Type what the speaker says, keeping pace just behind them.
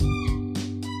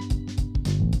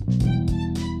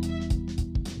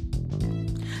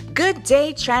Good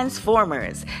day,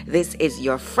 Transformers. This is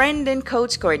your friend and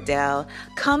coach Cordell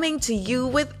coming to you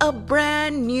with a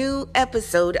brand new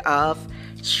episode of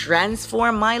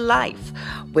Transform My Life,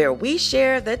 where we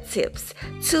share the tips,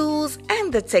 tools,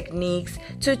 and the techniques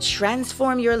to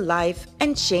transform your life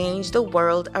and change the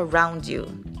world around you.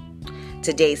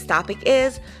 Today's topic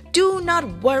is do not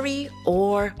worry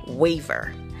or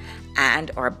waver. And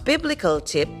our biblical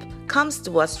tip comes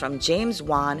to us from James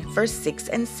 1, verse 6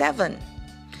 and 7.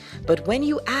 But when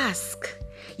you ask,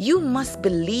 you must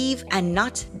believe and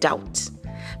not doubt,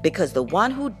 because the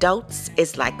one who doubts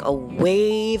is like a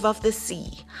wave of the sea,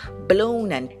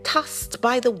 blown and tossed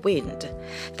by the wind.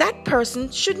 That person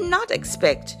should not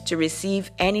expect to receive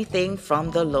anything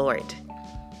from the Lord.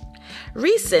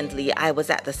 Recently, I was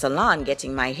at the salon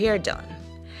getting my hair done.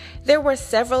 There were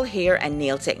several hair and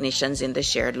nail technicians in the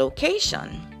shared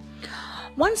location.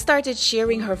 One started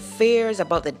sharing her fears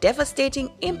about the devastating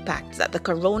impact that the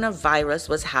coronavirus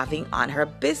was having on her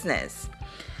business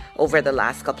over the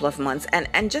last couple of months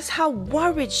and just how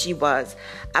worried she was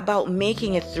about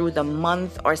making it through the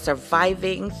month or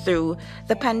surviving through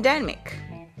the pandemic.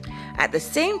 At the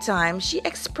same time, she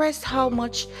expressed how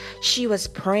much she was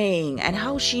praying and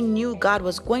how she knew God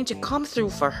was going to come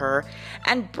through for her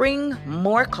and bring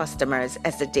more customers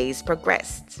as the days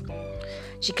progressed.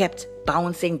 She kept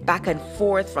bouncing back and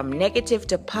forth from negative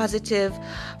to positive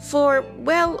for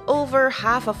well over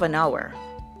half of an hour.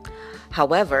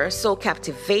 However, so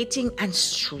captivating and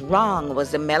strong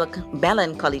was the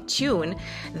melancholy tune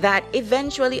that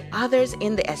eventually others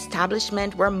in the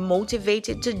establishment were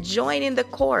motivated to join in the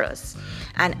chorus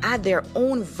and add their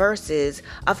own verses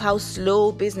of how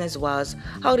slow business was,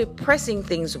 how depressing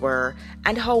things were,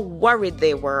 and how worried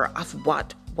they were of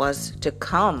what was to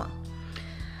come.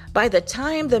 By the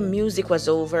time the music was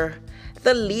over,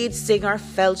 the lead singer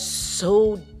felt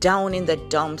so down in the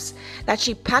dumps that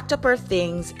she packed up her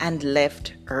things and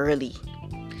left early.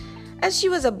 As she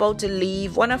was about to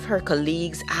leave, one of her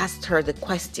colleagues asked her the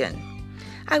question.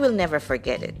 I will never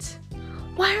forget it.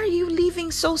 Why are you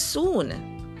leaving so soon?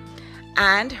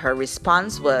 And her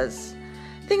response was,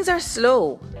 things are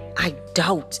slow. I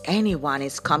doubt anyone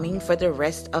is coming for the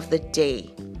rest of the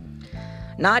day.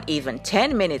 Not even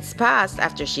 10 minutes passed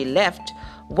after she left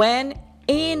when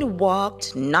in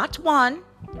walked not one,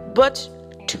 but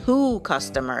two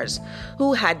customers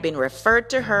who had been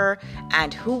referred to her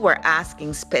and who were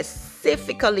asking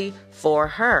specifically for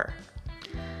her.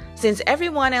 Since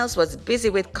everyone else was busy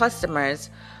with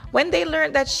customers, when they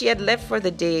learned that she had left for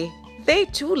the day, they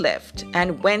too left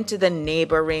and went to the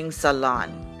neighboring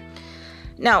salon.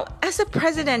 Now, as the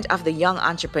president of the Young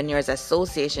Entrepreneurs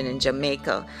Association in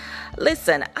Jamaica,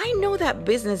 listen, I know that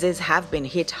businesses have been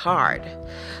hit hard.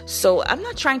 So I'm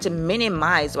not trying to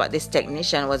minimize what this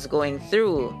technician was going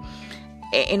through.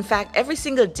 In fact, every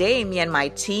single day, me and my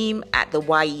team at the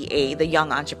YEA, the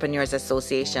Young Entrepreneurs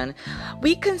Association,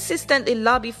 we consistently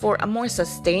lobby for a more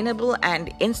sustainable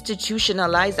and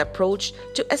institutionalized approach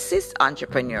to assist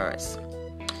entrepreneurs.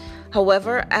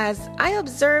 However, as I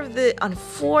observed the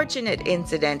unfortunate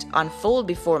incident unfold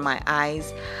before my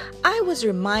eyes, I was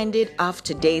reminded of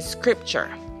today's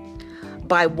scripture.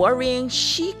 By worrying,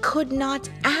 she could not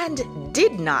and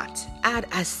did not add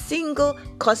a single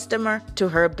customer to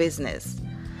her business.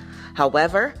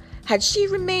 However, had she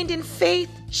remained in faith,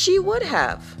 she would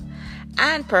have.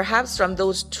 And perhaps from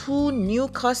those two new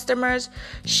customers,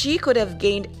 she could have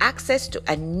gained access to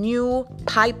a new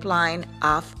pipeline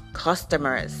of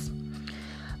customers.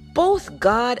 Both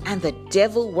God and the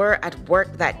devil were at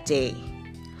work that day.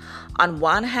 On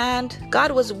one hand,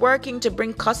 God was working to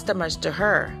bring customers to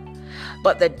her,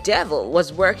 but the devil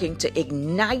was working to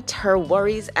ignite her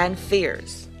worries and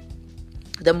fears.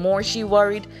 The more she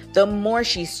worried, the more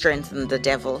she strengthened the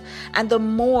devil, and the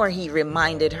more he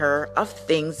reminded her of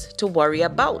things to worry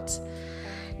about.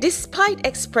 Despite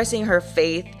expressing her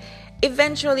faith,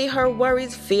 eventually her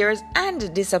worries, fears,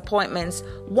 and disappointments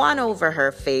won over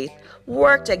her faith,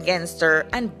 worked against her,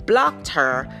 and blocked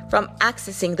her from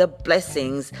accessing the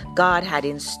blessings God had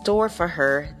in store for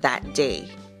her that day.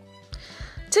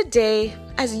 Today,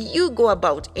 as you go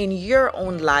about in your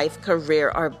own life,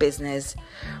 career, or business,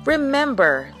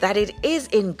 remember that it is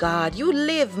in God you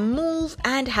live, move,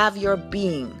 and have your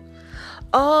being.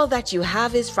 All that you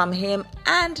have is from Him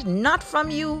and not from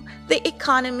you, the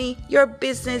economy, your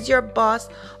business, your boss,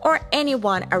 or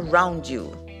anyone around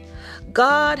you.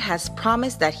 God has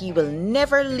promised that He will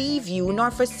never leave you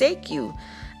nor forsake you,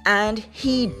 and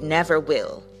He never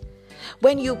will.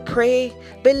 When you pray,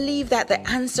 believe that the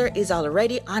answer is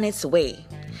already on its way.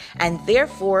 And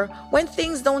therefore, when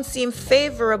things don't seem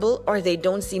favorable or they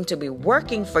don't seem to be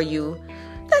working for you,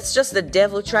 That's just the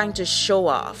devil trying to show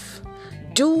off.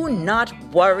 Do not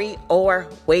worry or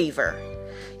waver.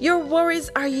 Your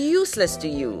worries are useless to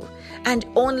you and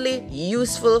only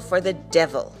useful for the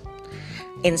devil.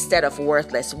 Instead of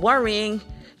worthless worrying,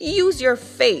 use your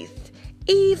faith,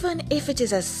 even if it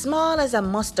is as small as a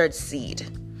mustard seed.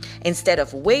 Instead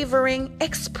of wavering,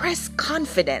 express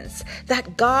confidence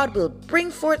that God will bring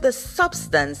forth the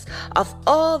substance of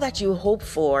all that you hope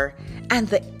for and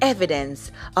the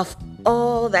evidence of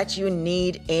all that you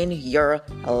need in your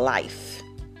life.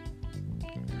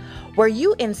 Were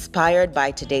you inspired by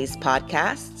today's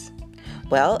podcasts?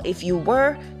 Well, if you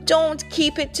were, don't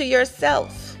keep it to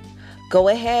yourself. Go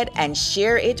ahead and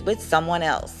share it with someone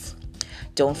else.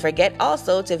 Don't forget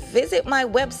also to visit my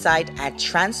website at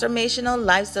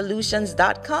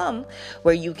transformationallifesolutions.com,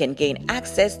 where you can gain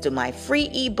access to my free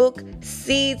ebook,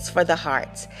 Seeds for the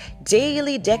Heart,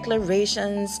 Daily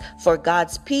Declarations for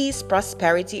God's Peace,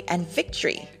 Prosperity, and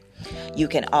Victory. You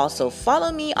can also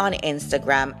follow me on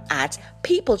Instagram at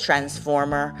People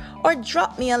Transformer or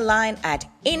drop me a line at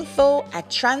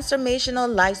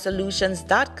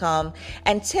info@transformationallifesolutions.com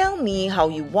and tell me how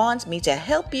you want me to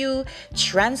help you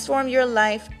transform your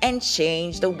life and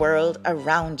change the world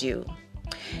around you.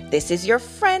 This is your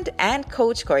friend and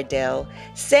coach Cordell,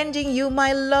 sending you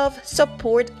my love,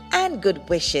 support, and good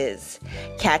wishes.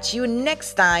 Catch you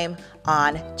next time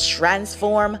on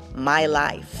Transform My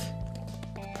Life.